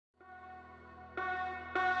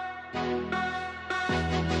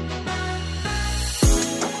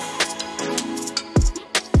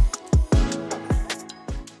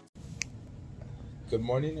Good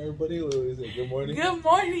morning, everybody. What is it? Good morning. Good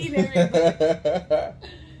morning, everybody.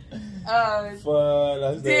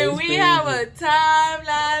 Did we have a time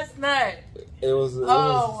last night? It was. My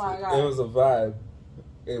God. It was a vibe.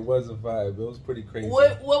 It was a vibe. It was pretty crazy.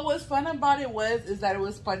 What was fun about it is that it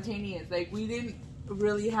was spontaneous. Like we didn't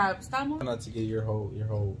really have. Stop moving. Not to get your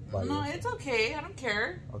whole body. No, it's okay. I don't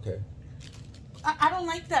care. Okay. I don't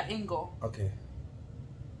like that angle. Okay.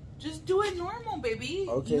 Just do it normal, baby.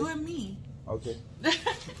 Okay. You and me. Okay.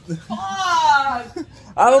 Fuck! I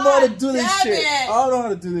don't know how to do this damn shit. it. I don't know how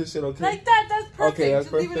to do this shit. Okay. Like that. That's perfect. Okay, that's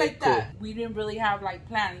Just leave it like perfect. that. We didn't really have like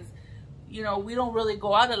plans. You know, we don't really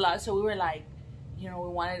go out a lot, so we were like, you know, we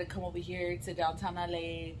wanted to come over here to downtown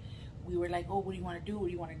LA. We were like, oh, what do you want to do? What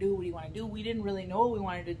do you want to do? What do you want to do? We didn't really know what we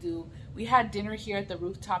wanted to do. We had dinner here at the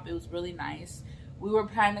rooftop. It was really nice. We were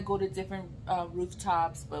planning to go to different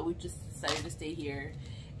rooftops, but we just decided to stay here.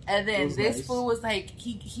 And then this nice. fool was like,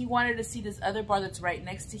 he wanted to see this other bar that's right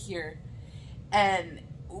next to here. And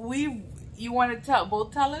you want to tell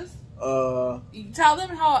us? You tell them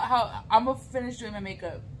how I'm going to finish doing my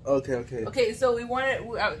makeup. Okay. Okay, so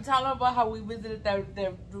tell them about how we visited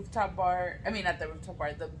the rooftop bar. I mean, not the rooftop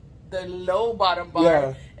bar, the low bottom bar.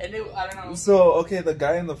 Yeah. And I don't know. So, okay, the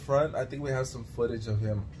guy in the front, I think we have some footage of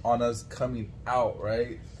him on us coming out,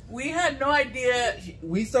 right? We had no idea.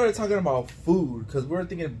 We started talking about food because we were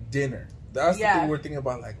thinking of dinner. That's the thing we were thinking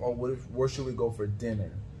about, like, oh, where should we go for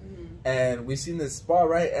dinner? Mm-hmm. And we seen this spot,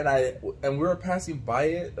 right? And we were passing by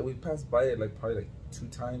it. We passed by it like probably like 2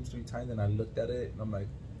 times, 3 times, and I looked at it and I'm like,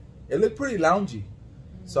 it looked pretty loungy.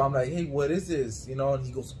 Mm-hmm. So I'm like, hey, what is this? You know, and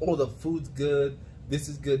he goes, oh, the food's good. This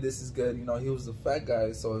is good. This is good. You know, he was a fat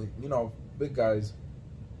guy, so you know, big guys.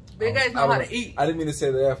 Big guys know how to eat. I didn't mean to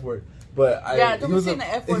say the F word. But don't be saying the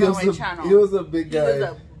F word on my channel. He was a big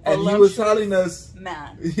guy, and he was telling us,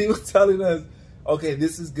 man. He was telling us, okay,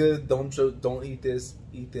 this is good. Don't eat this.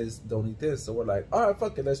 Eat this. Don't eat this. So we're like, all right,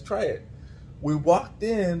 fuck it, let's try it. We walked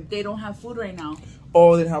in. They don't have food right now.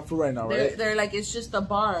 Oh, they don't have food right now, right? They're like, it's just a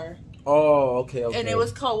bar. Oh, okay. And it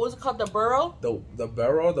was called, what was it called? The Burrow? The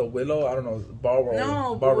Burrow, the Willow, I don't know, Burrow.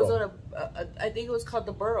 No, but was it I think it was called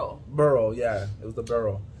the Burrow. Burrow, yeah, it was the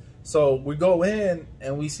Burrow. So we go in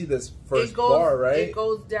and we see this first bar, right? It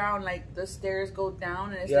goes down, like the stairs go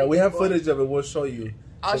down. And it's yeah, like we have footage of it. We'll show you.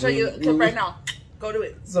 I'll show you right now. Go to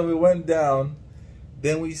it. So we went down.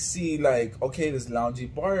 Then we see like, okay, this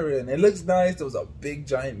loungy bar area, and it looks nice. There was a big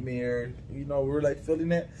giant mirror. You know, we were like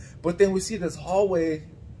feeling it. But then we see this hallway.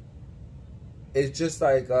 It's just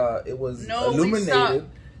like it was illuminated.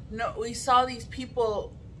 We saw these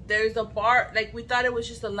people. There's a bar, like we thought it was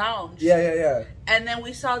just a lounge. Yeah. And then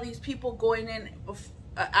we saw these people going in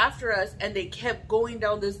after us, and they kept going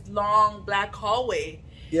down this long black hallway.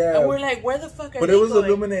 Yeah. And we're like, where the fuck are they But it was going?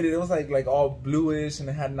 illuminated. It was like all bluish, and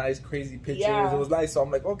it had nice, crazy pictures. Yeah. It was nice. So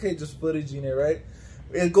I'm like, okay, just footaging it, right?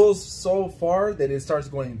 It goes so far that it starts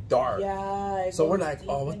going dark. Yeah. So we're like,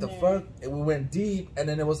 oh, what the fuck? And we went deep, and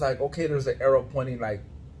then it was like, okay, there's an arrow pointing like,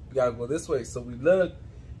 you gotta go this way. So we looked.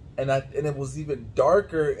 And it was even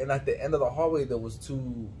darker, and at the end of the hallway there was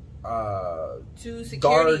two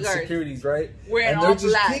securities, right? And they're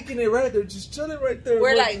just kicking it, right? They're just chilling right there.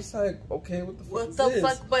 We're like, just like, okay, what the fuck is the this?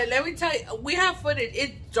 fuck? But let me tell you, we have footage.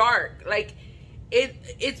 It's dark, like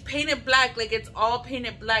it's painted black, like it's all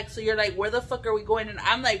painted black. So you're like, where the fuck are we going? And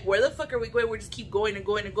I'm like, where the fuck are we going? We just keep going and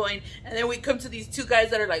going and going, and then we come to these 2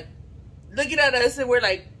 guys that are like looking at us, and we're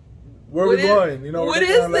like, where are we going? You know, what is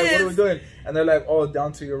this? Like, what are we doing? And they're like, oh,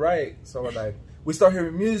 down to your right. So we're like, we start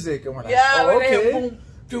hearing music, and we're like, oh, okay. Like,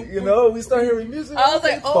 boom, you know, we start hearing music. I was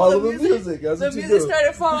like, oh, follow the music. That's the what you music do.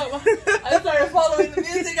 started following. I started following the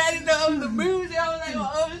music. I didn't know it was the music. I was like,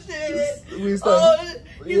 oh shit.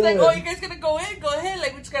 He's like, oh, you guys gonna go in? Go ahead.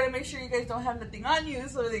 Like, we just gotta make sure you guys don't have nothing on you.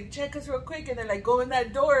 So they check us real quick, and they're like, go in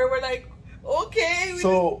that door. We're like, okay.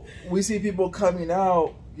 So we see people coming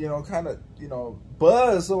out, you know, kind of, you know,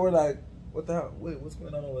 buzz. So we're like, what the hell? Wait, what's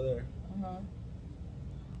going on over there?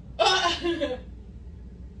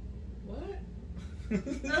 What? Look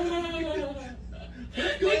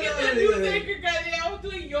at the newsmaker guy. I was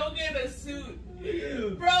doing yoga in a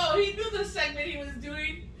suit. Bro, he knew the segment he was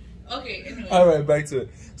doing. Okay, anyway. All right, back to it.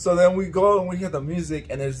 So then we go and we hear the music,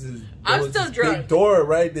 and there's this, big door,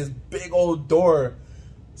 right? This big old door.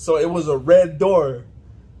 So it was a red door.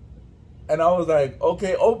 And I was like,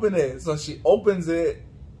 okay, open it. So she opens it.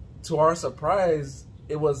 To our surprise,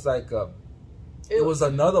 it was like it was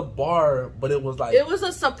another bar, but it was like, it was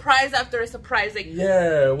a surprise after a surprise. Like,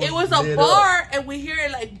 yeah, it was a bar, and we hear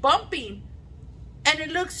it like bumping, and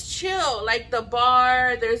it looks chill. Like the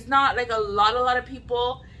bar, there's not like a lot of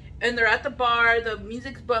people, and they're at the bar. The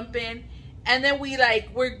music's bumping, And then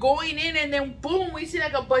we're going in, and then boom, we see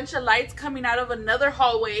like a bunch of lights coming out of another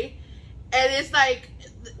hallway. And it's like,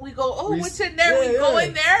 we go, oh, what's in there? We go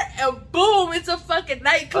in there, and boom, it's a fucking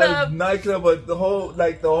nightclub. But the whole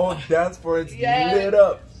dance floor, it's lit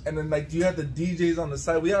up. And then, like, you have the DJs on the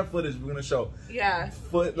side. We have footage we're going to show. Yeah.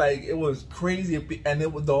 It was crazy. And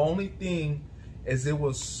the only thing is it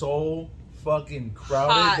was so fucking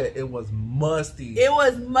crowded that it was musty. It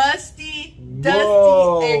was musty,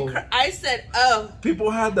 dusty, and I said, oh. People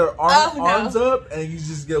had their arms up, and you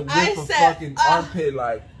just get whipped a fucking armpit,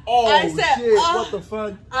 like, oh, shit, what the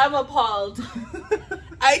fuck? I'm appalled.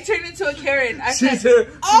 I turned into a Karen. She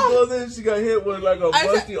goes in, she got hit with like a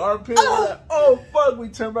musty armpit. Like, oh fuck, we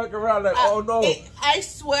turned back around like, oh no. I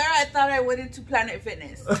swear I thought I went into Planet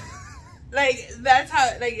Fitness. Like, that's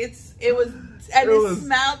how, like, it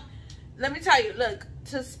smelled. Let me tell you, look,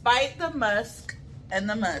 to spite the musk and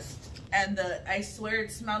the must, and I swear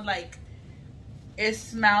it smelled like,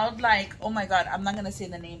 oh my God, I'm not going to say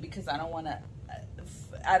the name because I don't want to,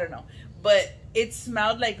 I don't know. But it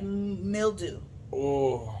smelled like mildew.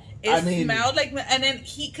 Oh, it smelled like, and then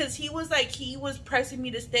because he was pressing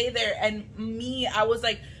me to stay there, and I was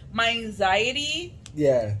like, my anxiety,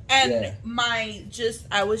 and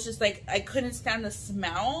I was just like, I couldn't stand the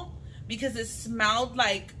smell because it smelled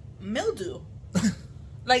like mildew.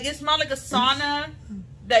 Like, it smelled like a sauna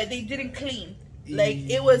that they didn't clean. Like,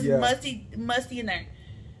 it was musty in there.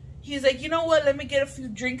 He's like, you know what? Let me get a few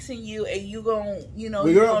drinks in you, and you gon',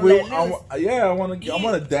 I want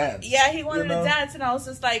to dance. Yeah, he wanted to dance, and I was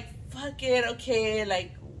just like, fuck it, okay,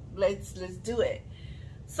 like, let's do it.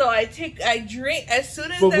 So I drink as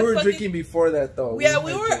soon as. But we were drinking before that, though. Yeah,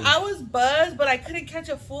 I was buzzed, but I couldn't catch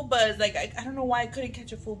a full buzz. Like, I don't know why I couldn't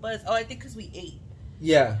catch a full buzz. Oh, I think because we ate.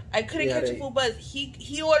 Yeah. I couldn't catch a full buzz.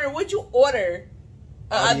 He ordered. What'd you order?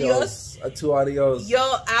 Adios. 2 adios.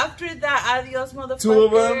 Yo, after that, adios, motherfucker. 2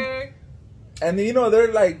 of them. And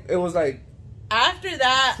they're like, it was like. After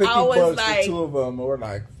that, I was like. 2 of them.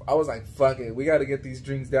 I was like, fuck it. We got to get these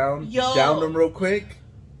drinks down. Down them real quick.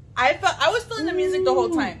 I was feeling the music the whole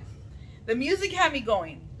time. The music had me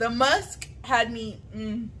going. The musk had me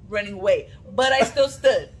running away. But I still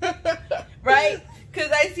stood. Right? Because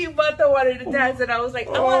I see Vato wanted to dance, and I was like,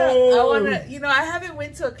 I wanna, I haven't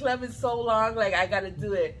went to a club in so long, like, I gotta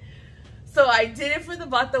do it. So I did it for the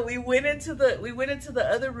Vato. We went into the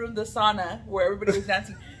other room, the sauna, where everybody was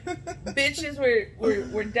dancing. Bitches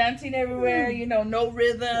were dancing everywhere, no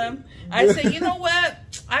rhythm. I said, you know what?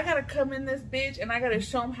 I gotta come in this bitch, and I gotta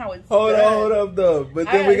show them how it's done. Hold up, though. But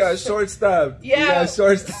then we got short-stopped. Yeah. We got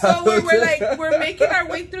short-stopped. So we're making our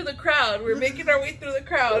way through the crowd.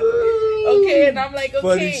 Okay, and I'm like,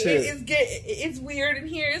 okay, it's weird in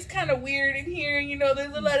here. It's kind of weird in here.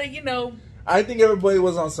 There's a lot of, I think everybody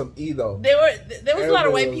was on some E, though. There was a lot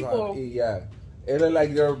of white people. Yeah. It looked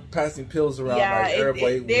like they were passing pills around. Yeah, like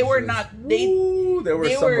everybody they were not. They were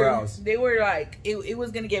somewhere else. They were like, it was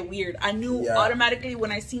going to get weird. I knew automatically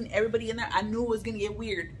when I seen everybody in there, I knew it was going to get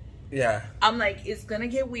weird. Yeah. I'm like, it's going to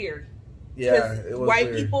get weird. Yeah, it was white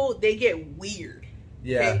weird. People, they get weird.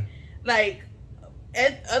 Yeah. Okay? Like,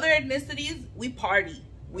 other ethnicities, we party.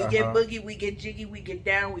 We get boogie, we get jiggy, we get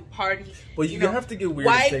down, we party. But you have to get weird.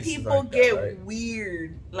 White people like get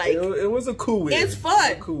weird. Like, it was a cool weird. It's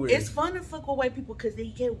fun. It's fun to fuck with white people because they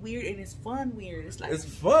get weird, and it's fun weird. It's like, it's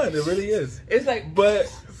fun. It really is. It's like, but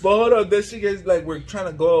hold up. Then she gets like, we're trying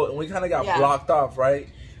to go, and we kind of got blocked off, right?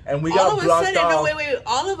 And we got blocked off. No, wait.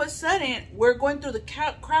 All of a sudden, we're going through the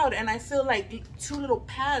crowd, and I feel like 2 little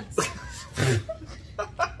pads.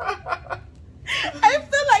 I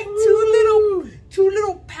feel like two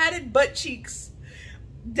little padded butt cheeks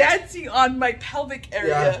dancing on my pelvic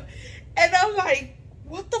area, and I'm like,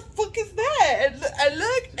 what the fuck is that? And I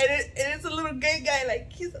look, and it's a little gay guy.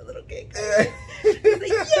 Like, he's a little gay guy. He's like,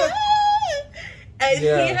 yeah, and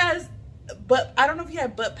he has, but I don't know if he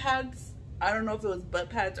had butt pads. I don't know if it was butt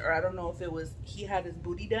pads, or I don't know if it was he had his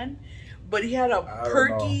booty done, but he had a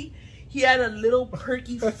perky. He had a little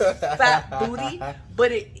perky fat booty,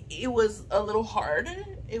 but it was a little hard.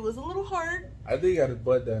 It was a little hard. I think he got his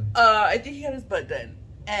butt done. I think he had his butt done.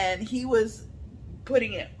 And he was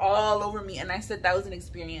putting it all over me. And I said that was an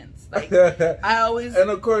experience. Like, I always... And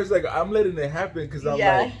of course, like, I'm letting it happen because I'm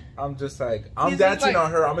like, I'm just like, I'm dancing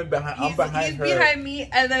on her. I'm behind her. He's behind me.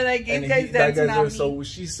 And then I gave guys dancing on me. So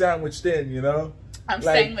she's sandwiched in, I'm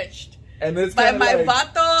sandwiched. And it's by my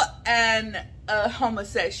vato and a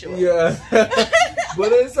homosexual. Yeah.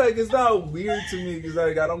 But it's like, it's not weird to me because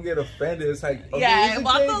like I don't get offended. It's like, okay, he's a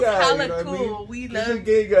gay guy, hella cool. I mean? We love he's a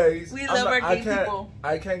gay guy. We love our gay people.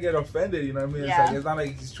 I can't get offended, you know what I mean? It's like, it's not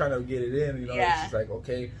like he's trying to get it in, It's just like,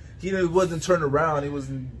 okay. he wasn't turning around. He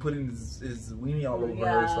wasn't putting his weenie all over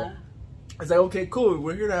her. So it's like, okay, cool.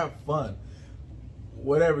 We're here to have fun.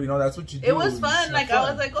 Whatever, you know, that's what you do. It was fun. Like, I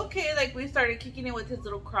was like, okay. Like, we started kicking it with his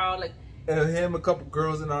little crowd. Like, and him, a couple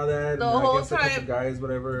girls and all that. The and whole I guess time, a couple guys,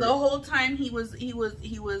 whatever. The whole time he was,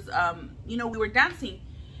 you know, we were dancing.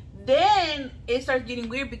 Then it started getting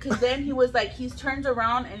weird because then he was like, he turns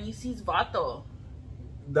around and he sees Vato.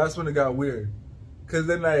 That's when it got weird. Cause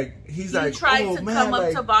then like he tried to come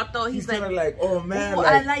up to Vato. He's like, oh man, like,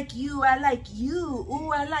 I like you. Ooh, I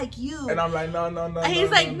like you. And I'm like, no. And he's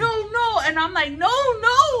like, no. And I'm like, no.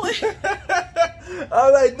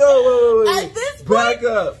 I'm like, no, wait. At this point, back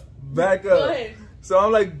up. Go ahead. So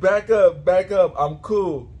I'm like, back up. I'm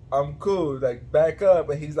cool. Like, back up.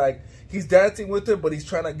 And he's like, he's dancing with her, but he's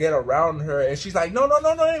trying to get around her. And she's like, no.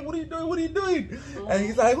 Hey, what are you doing? Mm-hmm. And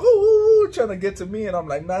he's like, woo, trying to get to me. And I'm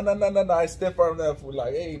like, no. I stiff arm that fool.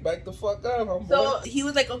 Like, hey, back the fuck up. So he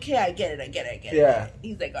was like, okay, I get it. Yeah.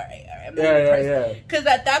 He's like, all right. Yeah. Because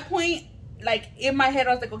at that point, like, in my head,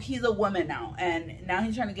 I was like, okay, he's a woman now. And now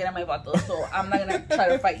he's trying to get at my vato. So I'm not going to try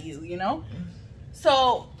to fight you, you know?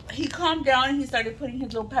 So he calmed down and he started putting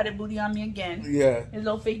his little padded booty on me again. Yeah. His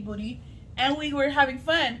little fake booty. And we were having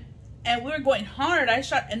fun. And we were going hard. I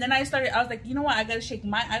was like, you know what? I gotta show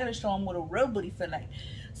him what a real booty feel like.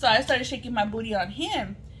 So I started shaking my booty on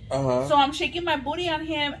him. So I'm shaking my booty on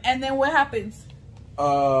him, and then what happens?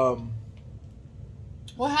 What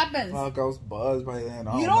happens? Fuck, I was buzzed by then.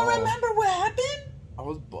 You don't remember what happened? I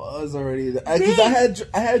was buzzed already. Because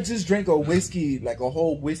I had just drank a whiskey, like a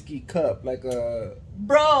whole whiskey cup, like a.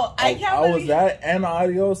 Bro, I was that and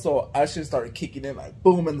audio, so I just started kicking in like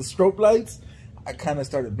boom, and the strobe lights. I kind of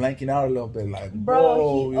started blanking out a little bit, like,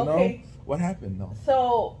 bro, you know? What happened, though?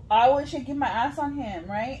 So, I was shaking my ass on him,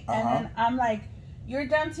 right? And then I'm like, you're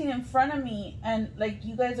dancing in front of me, and, like,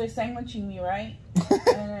 you guys are sandwiching me, right?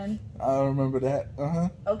 And I don't remember that.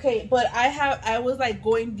 Okay, but I was, like,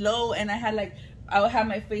 going low, and I would have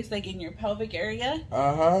my face, like, in your pelvic area.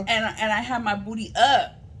 And I had my booty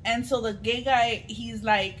up. And so the gay guy, he's,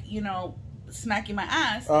 like, you know, smacking my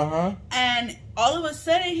ass, and all of a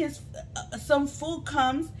sudden some fool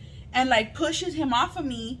comes and like pushes him off of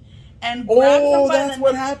me and grabs him by that's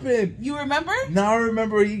what happened. You remember? Now I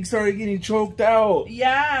remember. He started getting choked out.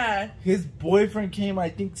 Yeah, his boyfriend came, I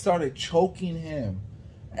think, started choking him,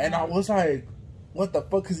 and I was like, what the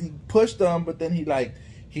fuck? Because he pushed him, but then I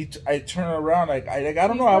turned around, like I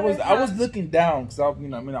don't know. I was looking down because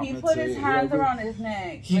he put his hands around his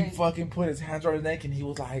neck. He fucking put his hands around his neck, and he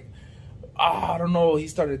was like, I don't know. He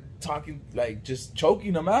started talking, like, just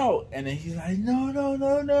choking him out. And then he's like,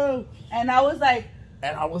 no. And I was like,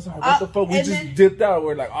 what the fuck? We just dipped out.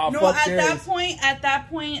 We're like, fuck this. At that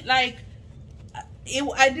point, like,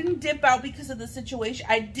 I didn't dip out because of the situation.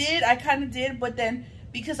 I kind of did, but then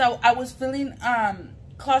because I was feeling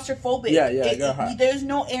claustrophobic. Yeah. There's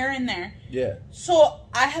no air in there. Yeah. So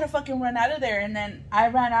I had to fucking run out of there, and then I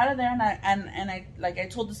ran out of there, and I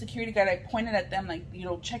told the security guard, I pointed at them, like, you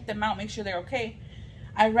know, check them out, make sure they're okay.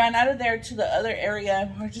 I ran out of there to the other area,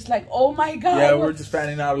 and we're just like, oh my god. Yeah, we were just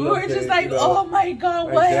fanning out a little bit. We were just like, oh my god,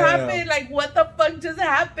 like, what happened? Like, what the fuck just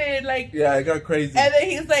happened? Like, yeah, it got crazy. And then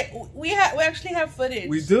he's like, we actually have footage.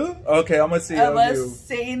 We do? Okay, I'm gonna see of us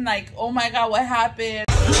saying like, oh my god, what happened?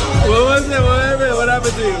 What was it? What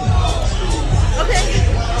happened to you? Okay,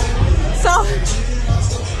 so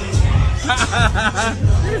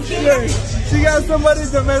she got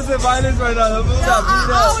somebody's domestic violence right now.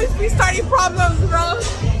 I always be starting problems, bro.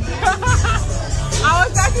 I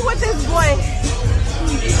was talking with this boy.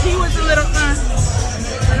 He was a little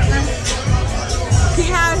he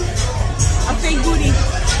had a fake booty.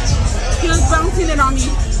 He was bouncing it on me.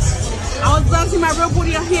 I was bouncing my real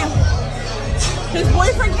booty on him. His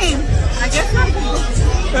boyfriend came. I guess not.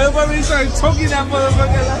 Everybody started choking that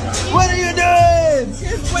motherfucker. Like, what are you doing?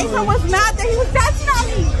 His boyfriend was mad that he was dancing on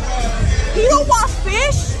me. He don't want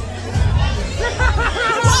fish. He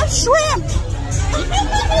wants shrimp.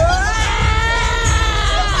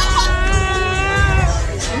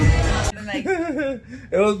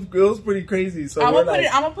 It was pretty crazy. So I'm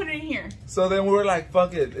gonna put it in here. So then we were like,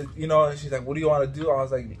 fuck it, you know. And she's like, what do you want to do? I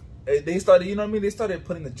was like, they started, you know what I mean? They started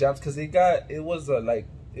putting the jumps because they started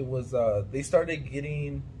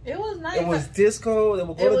getting. It was nice. It was disco. They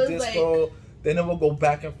would go to disco. Like, then it will go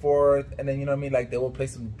back and forth, and then, you know what I mean, like, they will play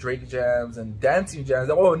some Drake jams and dancing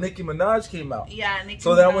jams. Oh, Nicki Minaj came out. Yeah, Nicki Minaj.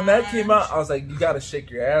 So then when that came out, I was like, you gotta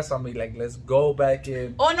shake your ass on me. Like, let's go back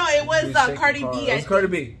in. Oh no, it was Cardi B. It was Cardi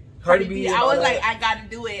B. Cardi B. I was like, I gotta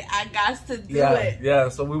do it. I got to do it. Yeah.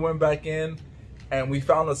 So we went back in, and we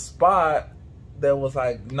found a spot that was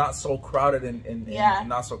like not so crowded and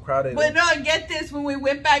not so crowded. But no, get this, when we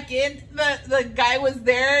went back in, the guy was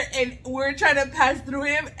there and we were trying to pass through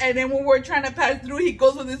him, and then when we're trying to pass through, he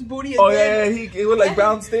goes with his booty again. He would like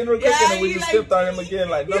bounce in real quick, and then we just stepped on him again.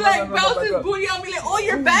 Like, he bounced his booty on me like, oh,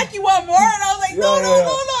 you're back, you want more? And I was like, no, I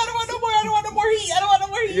don't want no more, I don't want no more heat, I don't want no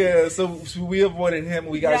more heat. Yeah, so we avoided him,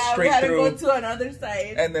 we got straight through. We had to go to another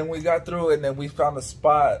side. And then we got through, and then we found a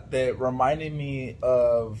spot that reminded me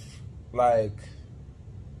of, like,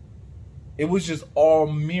 it was just all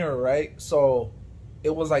mirror, right? So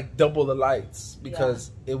it was like double the lights because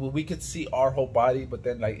we could see our whole body, but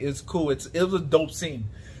then like it's cool. It was a dope scene.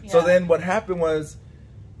 Yeah. So then what happened was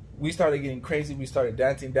we started getting crazy. We started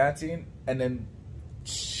dancing, and then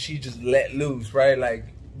she just let loose, right? Like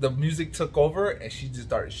the music took over, and she just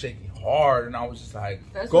started shaking hard, and I was just like,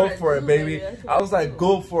 "Go for it, baby!" I was like,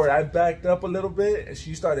 "Go for it!" I backed up a little bit, and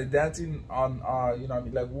she started dancing on, you know what I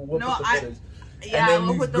mean? Like we'll put the footage. Yeah,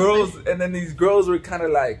 and then these girls were kind of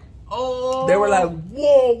like, they were like,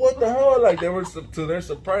 whoa, what the hell? Like they were, to their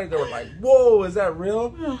surprise, they were like, whoa, is that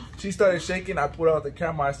real? She started shaking. I put out the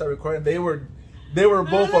camera. I started recording. They were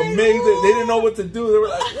both amazed. They didn't know what to do. They were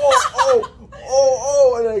like, whoa,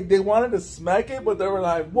 oh, and like they wanted to smack it, but they were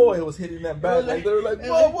like, whoa, it was hitting them bad. Like they were like,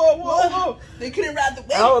 whoa. They couldn't ride the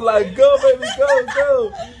wave. I was like, go, baby,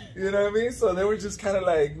 go. You know what I mean? So they were just kind of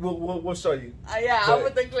like, we'll show you. I'll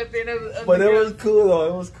put the clip in of but it was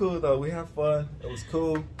cool though. We had fun. It was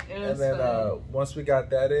cool. And then once we got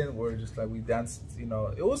that in, we're just like, we danced. You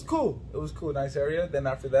know, it was cool. Nice area. Then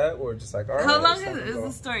after that, we're just like, all right. How long is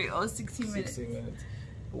the story? 16 minutes. 16 minutes.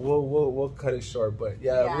 We'll cut it short, but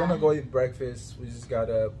yeah, we're gonna go eat breakfast. We just got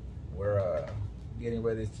up. We're getting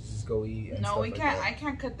ready to just go eat. And no, we can't. Like I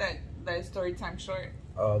can't cut that story time short.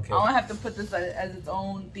 Oh, okay. I'm gonna have to put this as its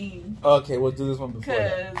own theme. Okay, we'll do this one before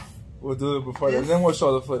that. We'll do it before that, and then we'll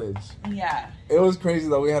show the footage. Yeah. It was crazy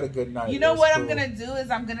though. We had a good night. You know what I'm gonna do is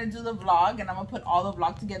I'm gonna do the vlog, and I'm gonna put all the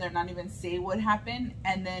vlog together and not even say what happened,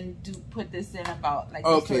 and then put this in about like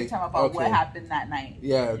the story time about what happened that night.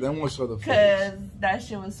 Yeah, then we'll show the footage. Cause that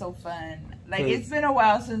shit was so fun. Like it's been a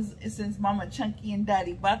while since Mama Chunky and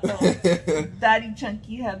Daddy Bato, Daddy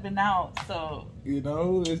Chunky have been out. So you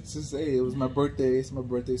know, it's just it was my birthday. It's my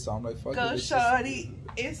birthday, so I'm like, fuck go, it. Shorty.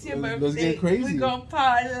 It's your birthday. Let's get crazy. We gonna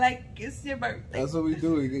party like it's your birthday. That's what we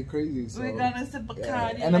do. We get crazy. So. We're gonna sip a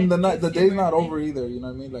party. And then the day's not over either. You know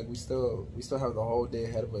what I mean? Like we still have the whole day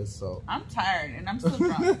ahead of us. So I'm tired and I'm still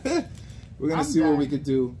drunk. We're gonna see what we could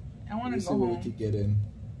do. I want to go see what we could get in.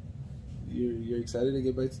 You're excited to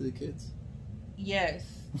get back to the kids? Yes.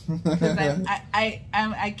 Because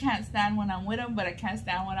I can't stand when I'm with them, but I can't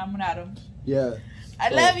stand when I'm without them. Yeah. I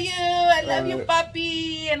love you. I love you,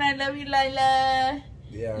 Papi. And I love you, Lila.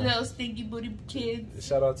 Yeah. Little stinky booty kids.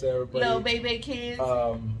 Shout out to everybody. Little baby kids.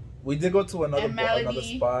 We did go to another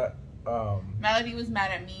spot. Melody was mad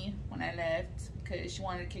at me when I left because she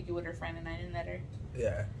wanted to kick it with her friend and I didn't let her.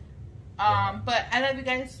 Yeah. But I love you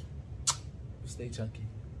guys. Stay chunky.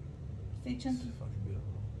 Stay chunky.